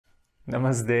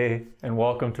Namaste and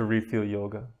welcome to Refeel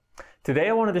Yoga. Today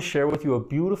I wanted to share with you a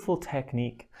beautiful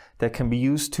technique that can be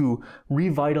used to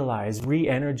revitalize,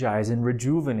 re-energize, and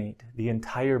rejuvenate the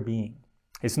entire being.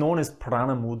 It's known as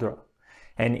Prana Mudra,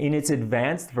 and in its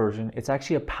advanced version, it's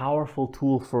actually a powerful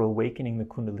tool for awakening the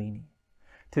Kundalini.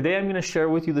 Today I'm going to share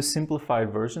with you the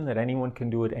simplified version that anyone can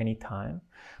do at any time,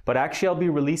 but actually I'll be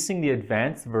releasing the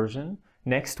advanced version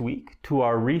next week to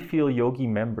our Refeel Yogi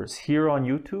members here on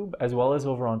YouTube as well as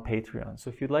over on Patreon.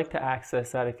 So if you'd like to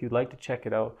access that, if you'd like to check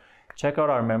it out, check out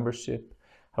our membership.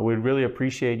 I would really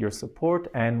appreciate your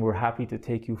support and we're happy to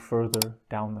take you further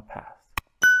down the path.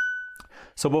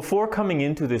 So before coming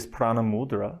into this Prana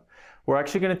Mudra, we're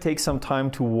actually going to take some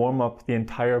time to warm up the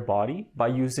entire body by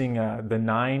using the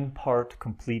 9-part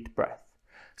complete breath.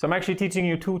 So I'm actually teaching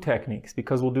you two techniques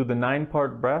because we'll do the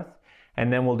 9-part breath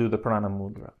and then we'll do the Prana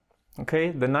Mudra.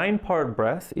 Okay, the 9-part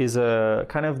breath is a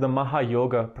kind of the Maha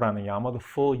Yoga Pranayama, the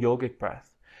full yogic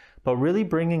breath, but really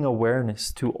bringing awareness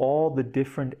to all the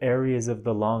different areas of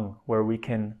the lung where we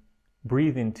can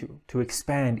breathe into, to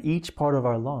expand each part of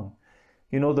our lung.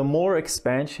 You know, the more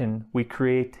expansion we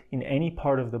create in any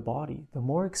part of the body, the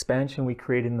more expansion we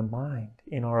create in the mind,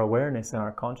 in our awareness and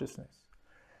our consciousness.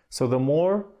 So the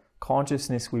more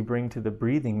consciousness we bring to the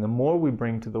breathing, the more we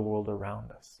bring to the world around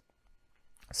us.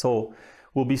 So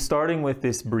we'll be starting with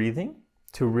this breathing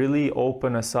to really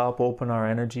open us up, open our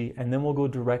energy, and then we'll go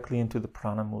directly into the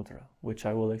Prana Mudra, which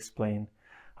I will explain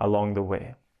along the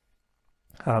way.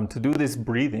 To do this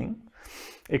breathing,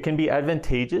 it can be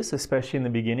advantageous, especially in the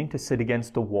beginning, to sit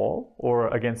against a wall or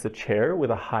against a chair with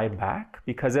a high back,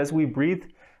 because as we breathe,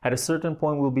 at a certain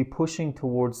point, we'll be pushing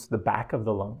towards the back of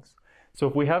the lungs. So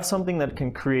if we have something that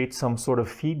can create some sort of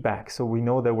feedback, so we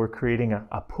know that we're creating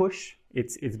a push,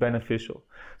 it's beneficial.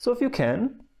 So if you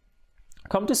can,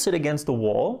 come to sit against a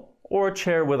wall or a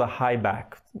chair with a high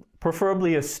back,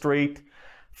 preferably a straight,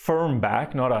 firm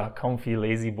back, not a comfy,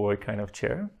 lazy boy kind of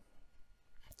chair.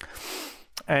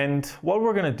 And what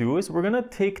we're going to do is we're going to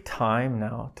take time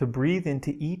now to breathe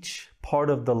into each part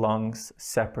of the lungs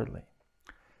separately.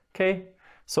 Okay,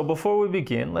 so before we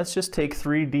begin, let's just take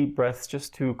 3 deep breaths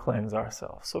just to cleanse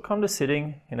ourselves. So come to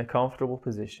sitting in a comfortable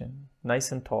position,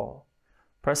 nice and tall,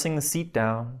 pressing the seat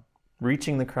down,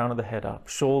 reaching the crown of the head up,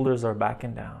 shoulders are back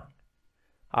and down,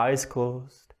 eyes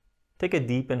closed. Take a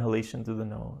deep inhalation through the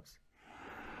nose.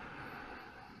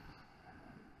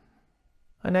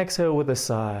 And exhale with a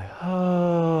sigh.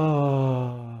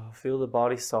 Feel the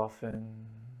body soften.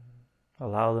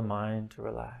 Allow the mind to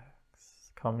relax.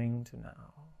 Coming to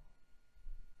now.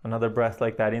 Another breath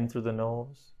like that in through the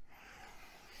nose.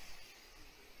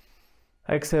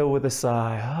 Exhale with a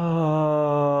sigh.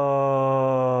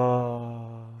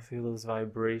 Feel those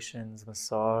vibrations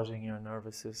massaging your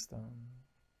nervous system,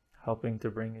 helping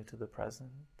to bring you to the present.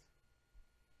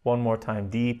 One more time,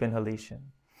 deep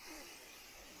inhalation.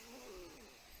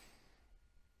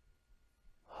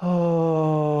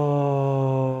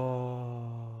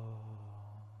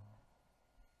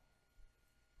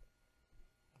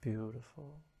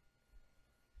 Beautiful.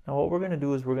 Now what we're going to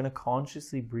do is we're going to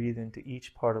consciously breathe into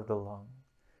each part of the lung.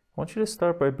 I want you to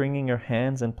start by bringing your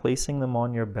hands and placing them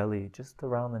on your belly, just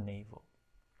around the navel.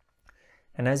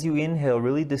 And as you inhale,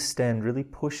 really distend, really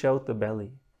push out the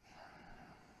belly.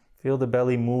 Feel the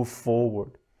belly move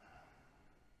forward.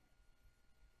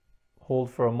 Hold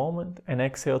for a moment and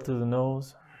exhale through the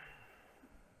nose.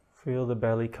 Feel the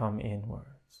belly come inwards.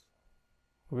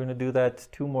 We're going to do that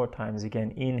 2 more times.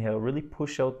 Again, inhale, really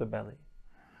push out the belly.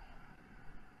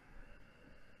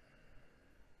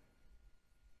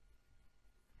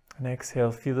 And exhale,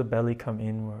 feel the belly come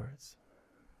inwards.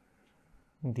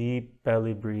 Deep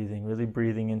belly breathing, really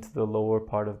breathing into the lower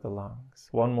part of the lungs.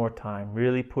 1 more time,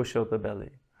 really push out the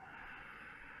belly.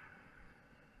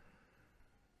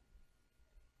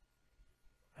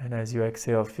 And as you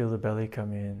exhale, feel the belly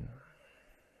come in.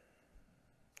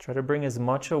 Try to bring as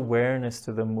much awareness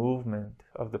to the movement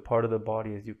of the part of the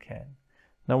body as you can.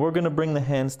 Now we're going to bring the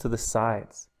hands to the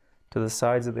sides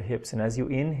of the hips. And as you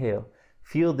inhale,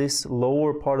 feel this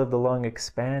lower part of the lung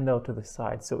expand out to the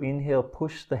side. So inhale,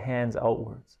 push the hands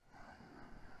outwards.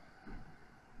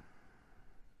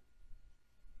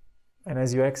 And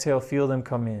as you exhale, feel them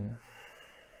come in.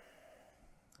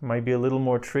 It might be a little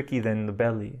more tricky than the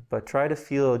belly, but try to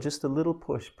feel just a little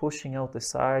push, pushing out the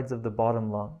sides of the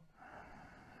bottom lung.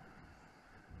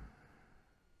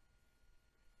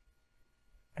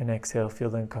 And exhale,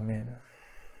 feel them come in.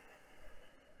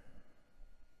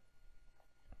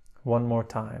 1 more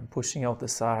time, pushing out the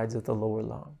sides of the lower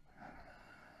lung.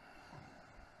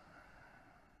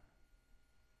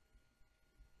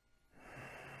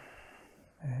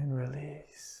 And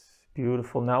release.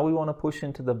 Beautiful. Now we want to push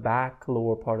into the back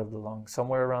lower part of the lung,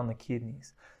 somewhere around the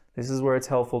kidneys. This is where it's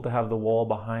helpful to have the wall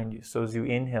behind you. So as you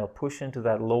inhale, push into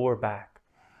that lower back.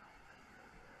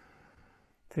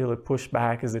 Feel it push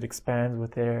back as it expands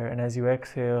with air. And as you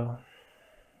exhale,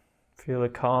 feel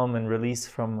it come and release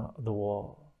from the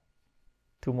wall.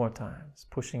 2 more times,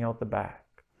 pushing out the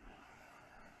back,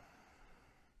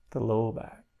 the low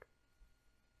back.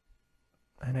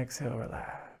 And exhale,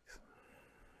 relax.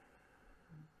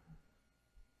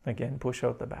 Again, push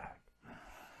out the back.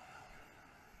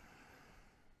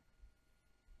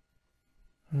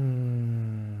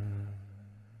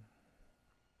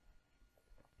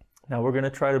 Now we're going to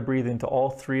try to breathe into all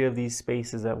 3 of these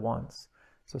spaces at once.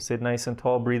 So sit nice and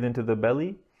tall, breathe into the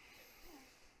belly,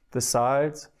 the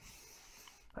sides,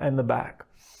 and the back.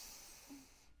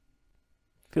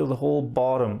 Feel the whole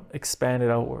bottom expanded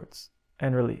outwards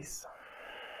and release.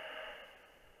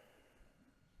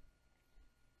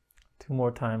 2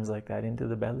 more times like that, into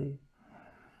the belly,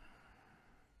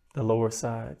 the lower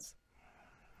sides,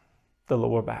 the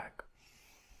lower back.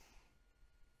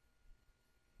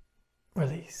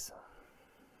 Release.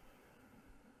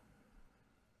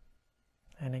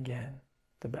 And again,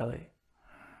 the belly,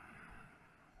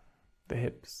 the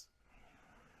hips,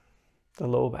 the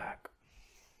low back,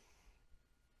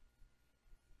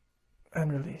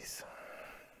 and release.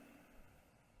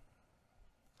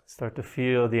 Start to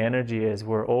feel the energy as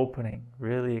we're opening,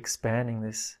 really expanding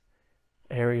this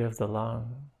area of the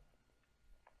lung.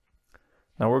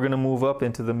 Now we're going to move up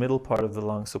into the middle part of the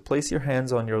lung. So place your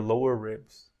hands on your lower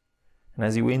ribs. And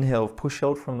as you inhale, push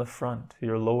out from the front,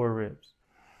 your lower ribs.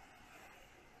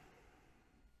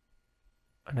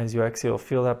 And as you exhale,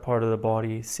 feel that part of the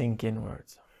body sink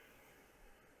inwards.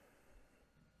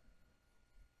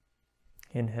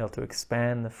 Inhale to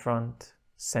expand the front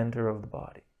center of the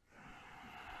body.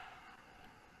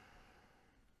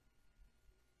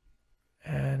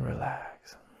 And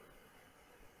relax.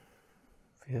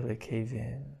 Feel it cave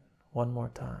in. 1 more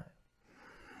time.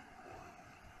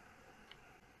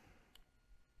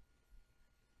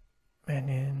 And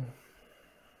in.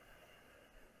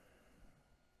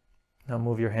 Now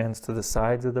move your hands to the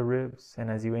sides of the ribs, and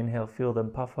as you inhale, feel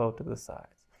them puff out to the sides.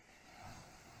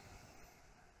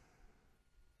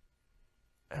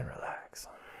 And relax.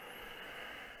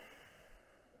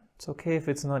 It's okay if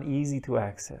it's not easy to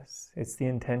access. It's the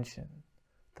intention.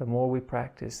 The more we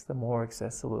practice, the more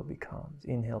accessible it becomes.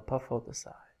 Inhale, puff out the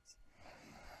sides.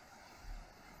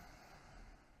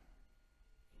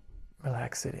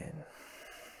 Relax it in.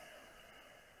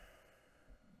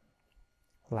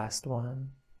 Last one.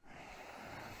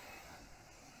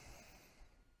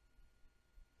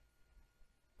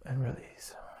 And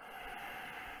release.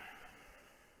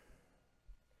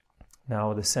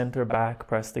 Now the center back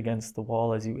pressed against the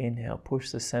wall. As you inhale, push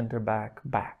the center back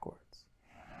backwards.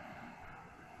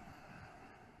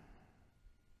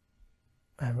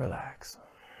 And relax.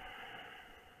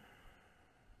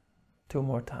 2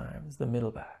 more times, the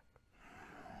middle back.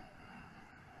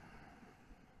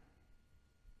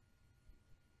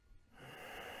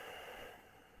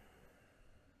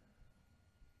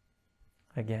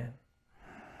 Again.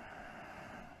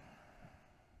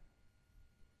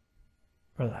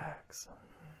 Relax.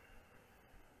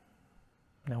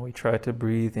 Now we try to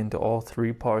breathe into all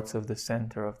 3 parts of the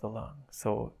center of the lung.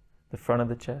 So the front of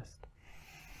the chest,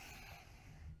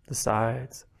 the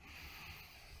sides,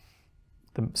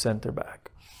 the center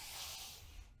back.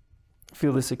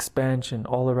 Feel this expansion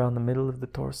all around the middle of the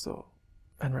torso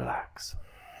and relax.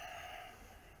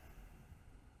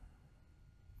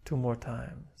 2 more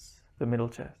times. The middle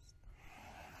chest,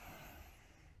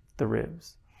 the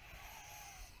ribs,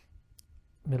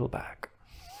 middle back.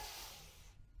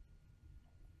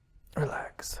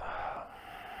 Relax.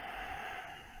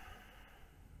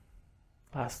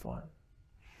 Last one.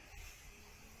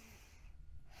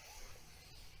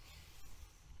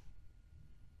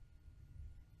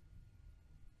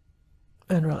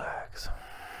 And relax.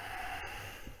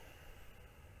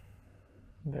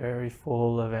 Very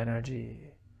full of energy.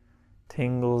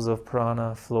 Tingles of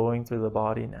prana flowing through the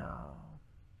body now.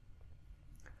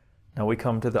 Now we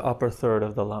come to the upper third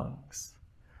of the lungs,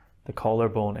 the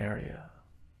collarbone area.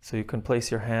 So you can place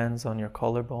your hands on your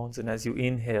collarbones, and as you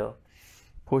inhale,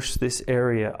 push this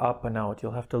area up and out.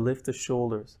 You'll have to lift the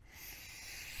shoulders.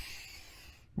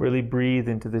 Really breathe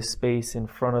into this space in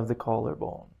front of the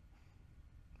collarbone.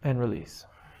 And release.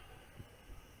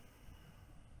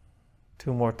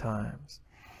 2 more times.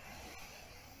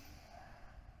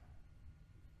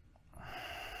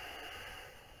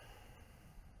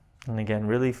 And again,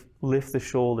 really lift the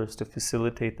shoulders to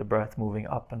facilitate the breath moving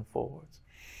up and forwards.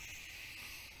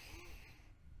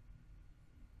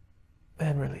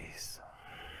 Release.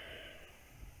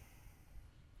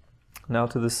 Now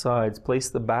to the sides, place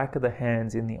the back of the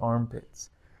hands in the armpits.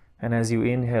 And as you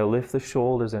inhale, lift the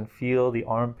shoulders and feel the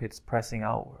armpits pressing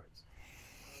outwards.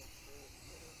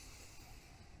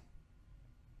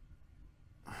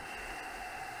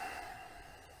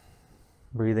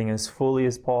 Breathing as fully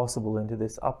as possible into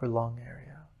this upper lung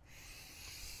area.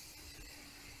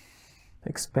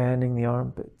 Expanding the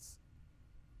armpits.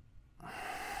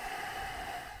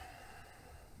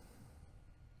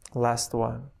 Last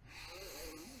one.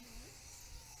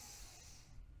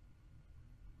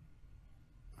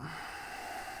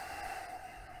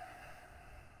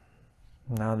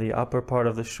 Now the upper part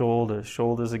of the shoulders,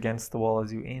 shoulders against the wall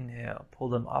as you inhale. Pull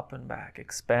them up and back.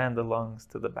 Expand the lungs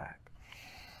to the back.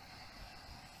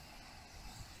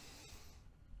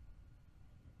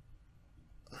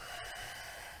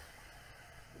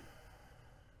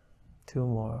 Two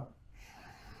more.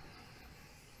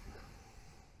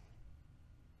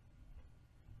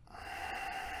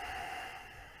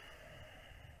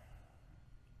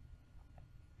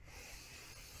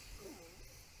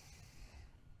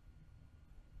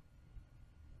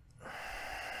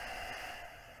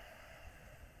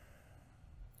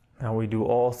 Now we do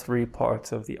all three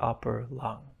parts of the upper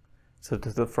lung. So to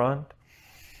the front,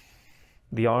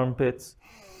 the armpits,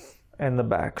 and the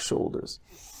back shoulders.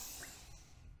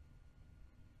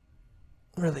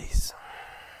 Release.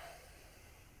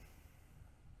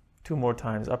 Two more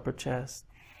times. Upper chest,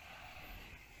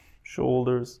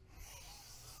 shoulders,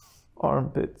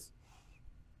 armpits.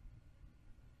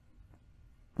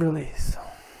 Release.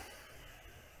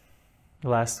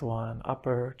 Last one.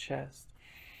 Upper chest,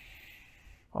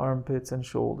 armpits and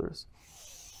shoulders.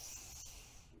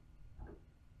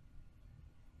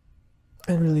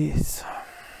 And release.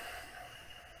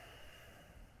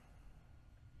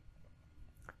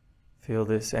 Feel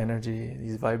this energy,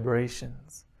 these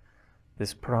vibrations,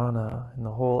 this prana in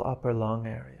the whole upper lung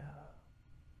area.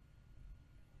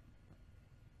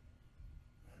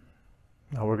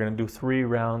 Now we're going to do 3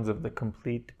 rounds of the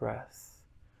complete breath.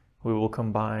 We will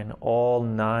combine all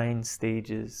 9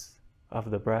 stages of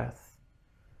the breath.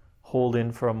 Hold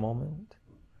in for a moment.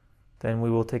 Then we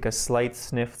will take a slight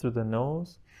sniff through the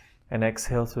nose and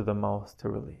exhale through the mouth to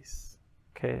release.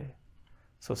 Okay?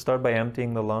 So start by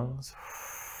emptying the lungs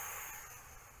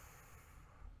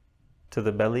to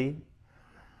the belly,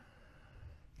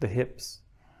 the hips,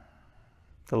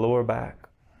 the lower back,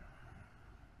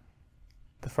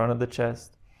 the front of the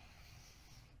chest,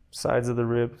 sides of the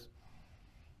ribs,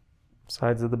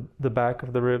 sides of the back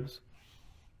of the ribs,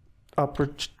 upper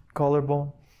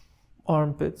collarbone,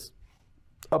 armpits,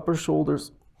 upper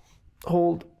shoulders.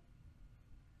 Hold.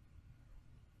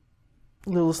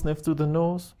 Little sniff through the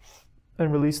nose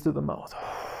and release through the mouth.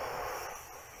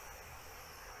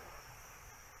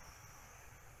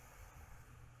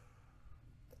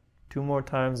 Two more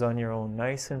times on your own,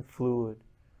 nice and fluid.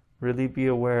 Really be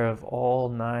aware of all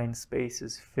 9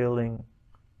 spaces filling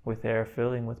with air,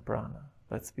 filling with prana.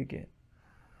 Let's begin.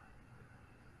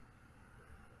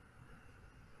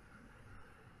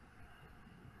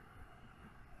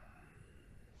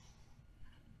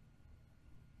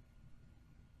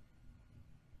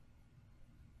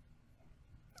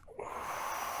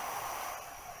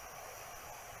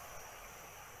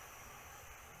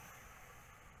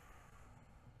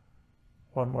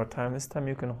 One more time. This time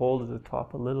you can hold at the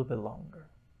top a little bit longer.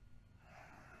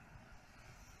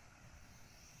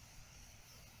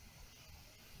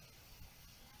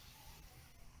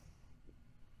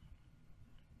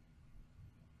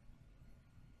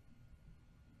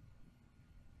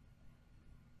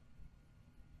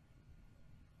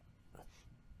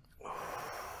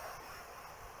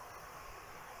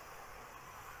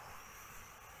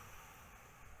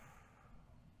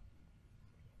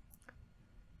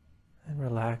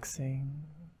 Relaxing,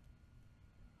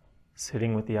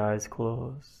 sitting with the eyes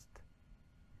closed,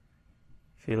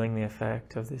 feeling the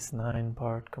effect of this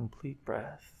 9-part complete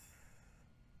breath,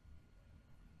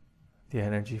 the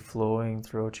energy flowing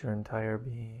throughout your entire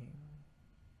being,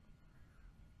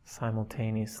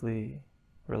 simultaneously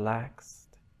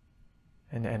relaxed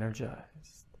and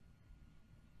energized,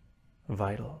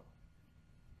 vital.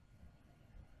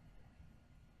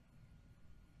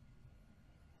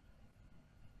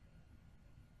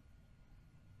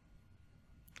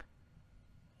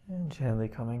 And gently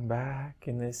coming back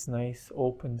in this nice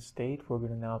open state, we're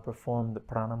going to now perform the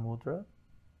Prana Mudra.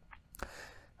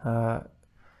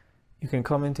 You can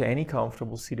come into any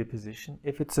comfortable seated position.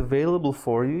 If it's available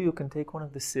for you, you can take one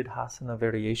of the Siddhasana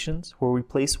variations where we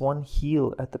place one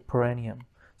heel at the perineum.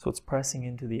 So it's pressing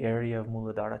into the area of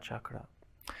Muladhara Chakra.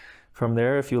 From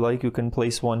there, if you like, you can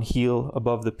place one heel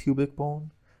above the pubic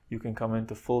bone. You can come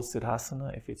into full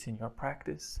Siddhasana if it's in your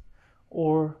practice.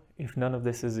 Or if none of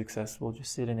this is accessible,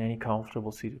 just sit in any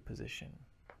comfortable seated position.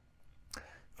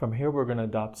 From here, we're going to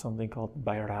adopt something called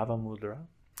Bhairava Mudra,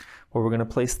 where we're going to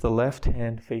place the left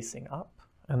hand facing up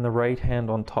and the right hand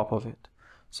on top of it.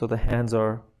 So the hands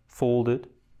are folded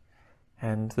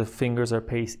and the fingers are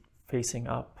facing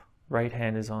up. Right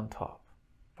hand is on top.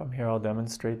 From here, I'll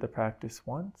demonstrate the practice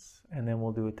once, and then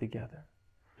we'll do it together.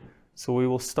 So we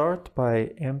will start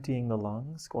by emptying the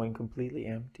lungs, going completely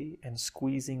empty, and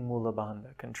squeezing Mula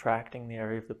Bandha, contracting the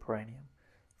area of the perineum,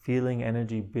 feeling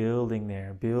energy building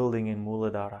there, building in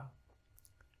Muladhara.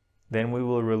 Then we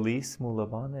will release Mula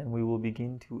Bandha, and we will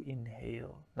begin to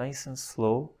inhale, nice and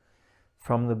slow,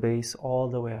 from the base all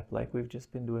the way up, like we've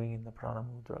just been doing in the Prana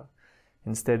Mudra.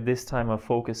 Instead, this time of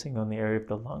focusing on the area of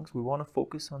the lungs, we want to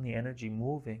focus on the energy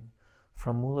moving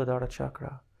from Muladhara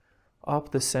chakra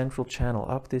up the central channel,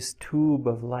 up this tube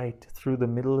of light through the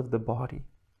middle of the body.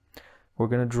 We're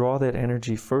going to draw that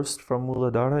energy first from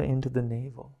Muladhara into the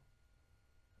navel,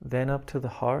 then up to the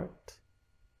heart,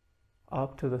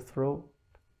 up to the throat,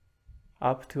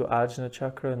 up to Ajna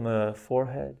chakra in the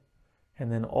forehead,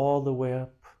 and then all the way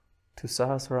up to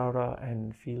Sahasrara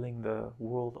and feeling the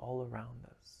world all around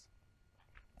us.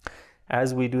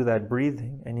 As we do that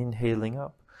breathing and inhaling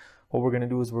up, what we're going to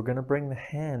do is we're going to bring the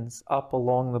hands up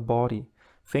along the body.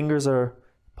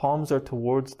 Palms are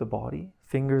towards the body.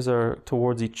 Fingers are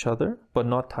towards each other, but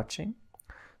not touching.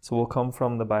 So we'll come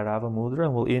from the Bhairava Mudra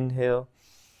and we'll inhale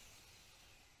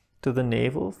to the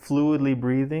navel, fluidly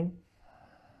breathing,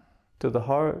 to the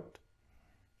heart,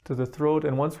 to the throat.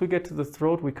 And once we get to the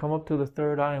throat, we come up to the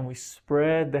third eye and we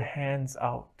spread the hands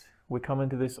out. We come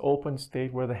into this open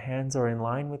state where the hands are in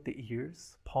line with the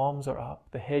ears, palms are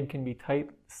up, the head can be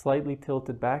tight, slightly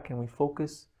tilted back, and we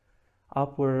focus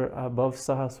upward above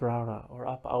Sahasrara, or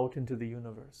up out into the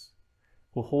universe.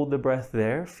 We'll hold the breath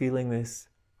there, feeling this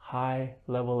high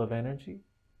level of energy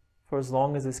for as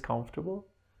long as is comfortable.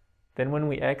 Then when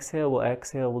we exhale,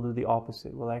 we'll do the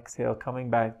opposite. We'll exhale, coming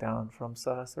back down from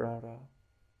Sahasrara,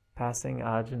 passing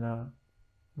Ajna,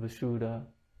 Vishuddha,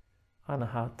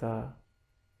 Anahata,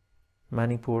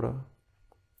 Manipura,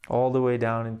 all the way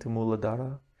down into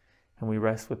Muladhara, and we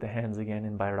rest with the hands again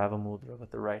in Bhairava Mudra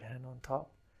with the right hand on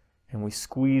top, and we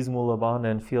squeeze Mula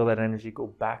Bandha and feel that energy go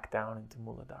back down into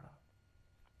Muladhara.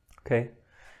 Okay,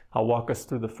 I'll walk us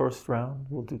through the first round,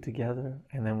 we'll do together,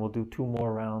 and then we'll do 2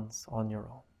 more rounds on your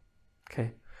own.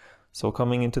 Okay, so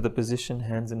coming into the position,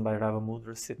 hands in Bhairava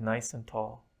Mudra, sit nice and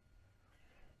tall.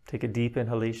 Take a deep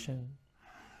inhalation,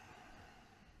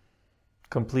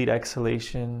 complete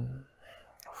exhalation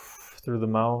through the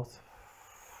mouth.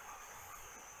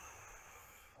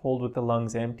 Hold with the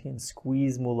lungs empty and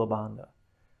squeeze Mula Bandha.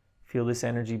 Feel this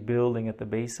energy building at the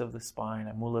base of the spine,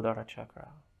 at Muladhara chakra.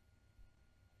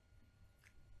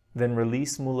 Then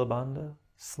release Mula Bandha.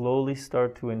 Slowly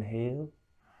start to inhale,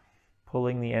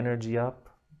 pulling the energy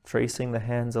up, tracing the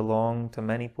hands along to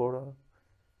Manipura.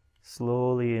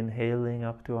 Slowly inhaling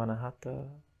up to Anahata,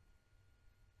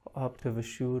 up to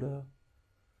Vishuddha,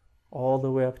 all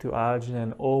the way up to Ajna,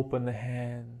 and open the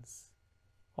hands,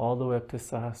 all the way up to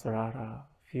Sahasrara.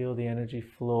 Feel the energy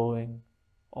flowing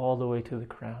all the way to the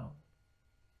crown.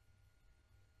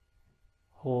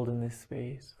 Hold in this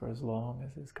space for as long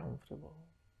as is comfortable.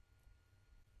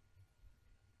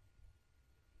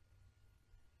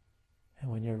 And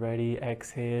when you're ready,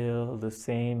 exhale the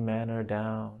same manner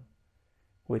down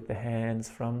with the hands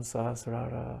from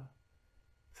Sahasrara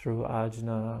through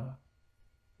Ajna,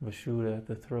 Vishuddha at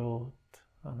the throat,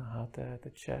 Anahata at the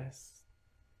chest,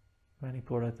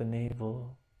 Manipura at the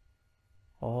navel,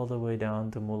 all the way down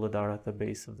to Muladhara at the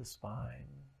base of the spine.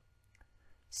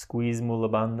 Squeeze Mula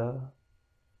Bandha.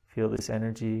 Feel this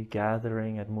energy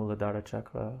gathering at Muladhara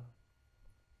chakra.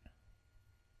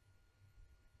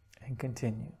 And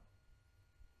continue.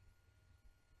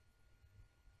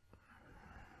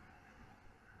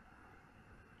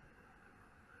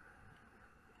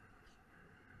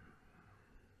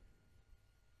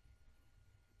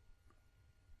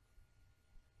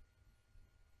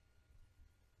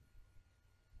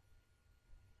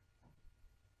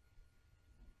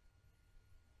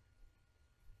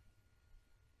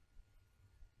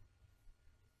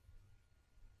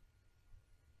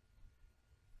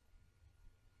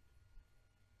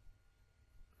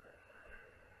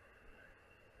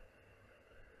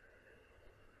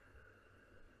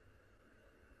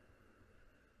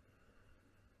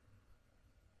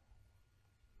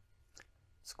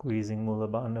 Squeezing Mula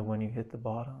Bandha when you hit the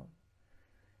bottom.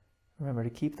 Remember to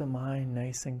keep the mind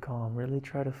nice and calm. Really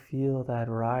try to feel that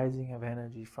rising of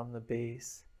energy from the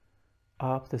base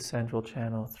up the central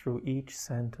channel through each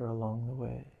center along the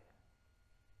way.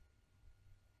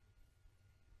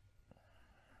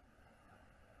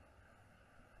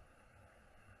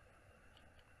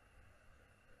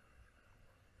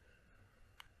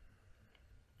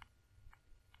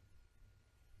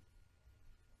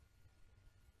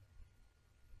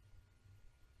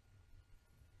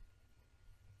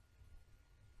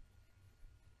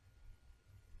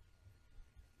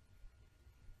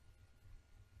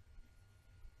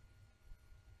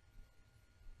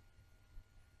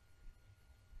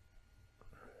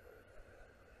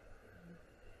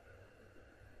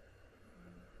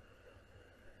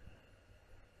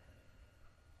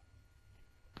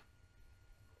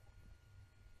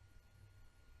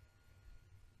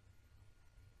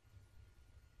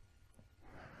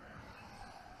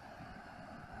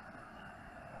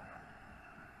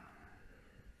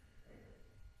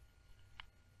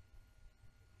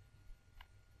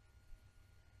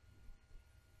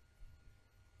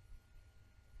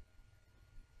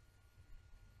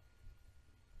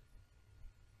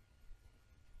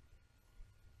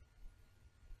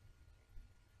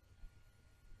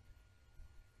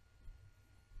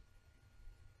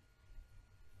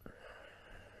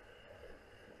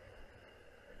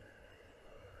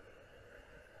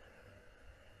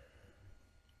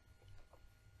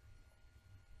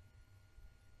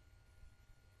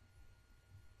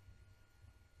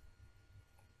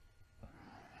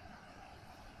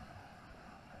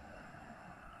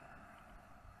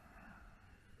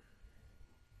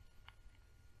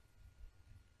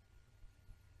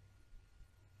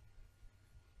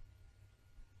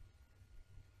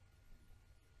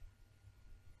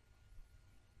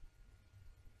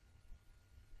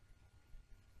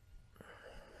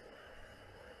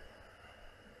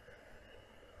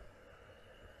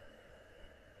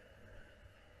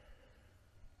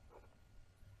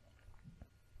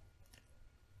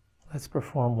 Let's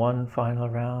perform one final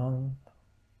round.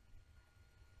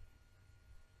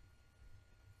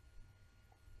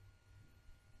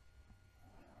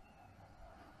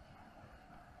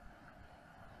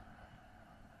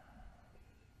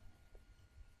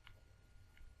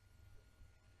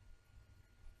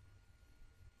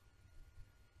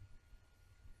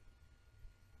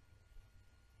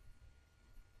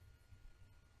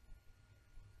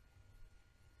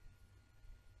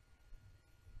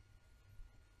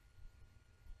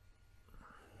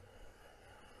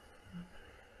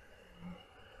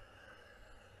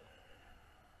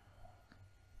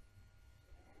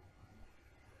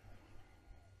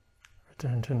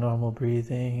 Return to normal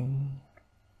breathing,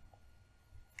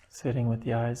 sitting with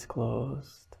the eyes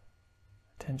closed,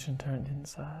 attention turned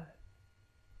inside,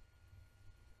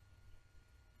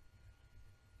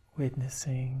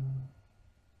 witnessing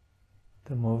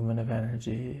the movement of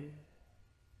energy,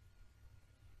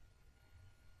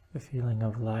 the feeling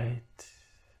of light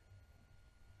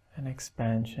and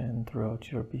expansion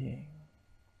throughout your being.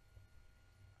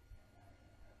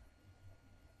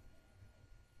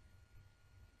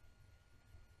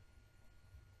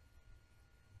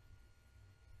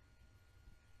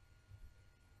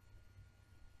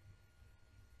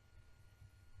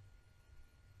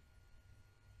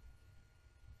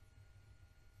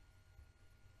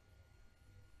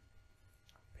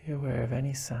 Be aware of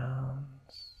any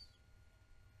sounds,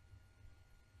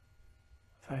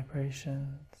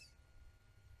 vibrations,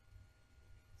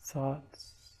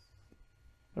 thoughts,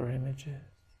 or images.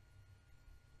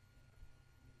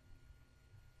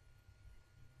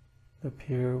 The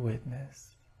pure witness.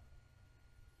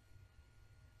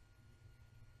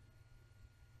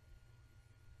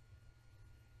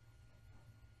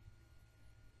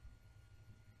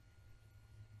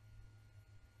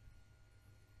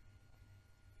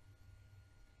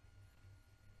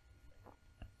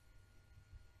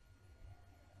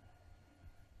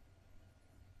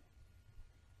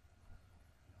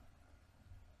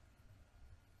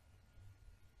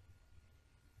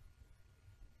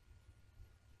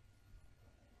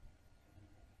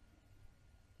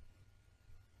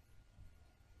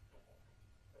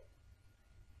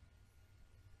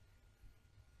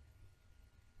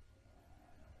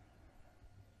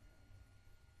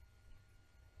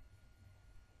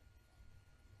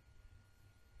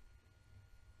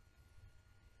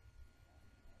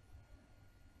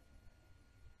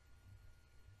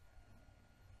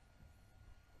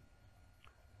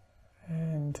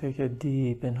 And take a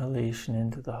deep inhalation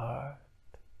into the heart.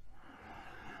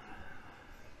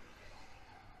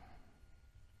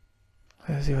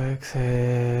 As you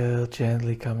exhale,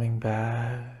 gently coming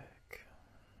back,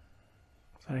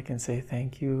 so I can say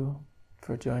thank you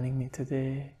for joining me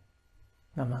today.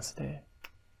 Namaste.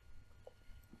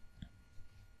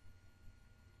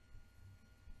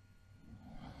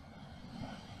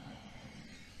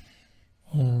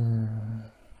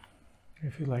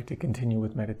 If you'd like to continue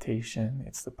with meditation,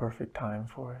 it's the perfect time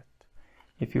for it.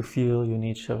 If you feel you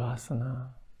need Shavasana,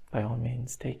 by all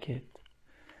means take it.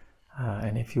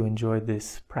 And if you enjoyed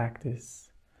this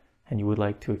practice and you would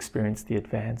like to experience the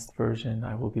advanced version,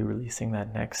 I will be releasing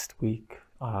that next week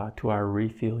to our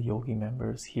Refeel Yogi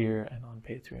members here and on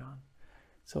Patreon.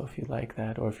 So if you like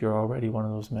that, or if you're already one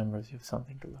of those members, you have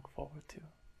something to look forward to.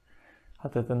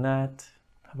 Other than that,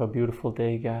 have a beautiful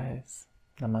day, guys.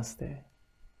 Namaste.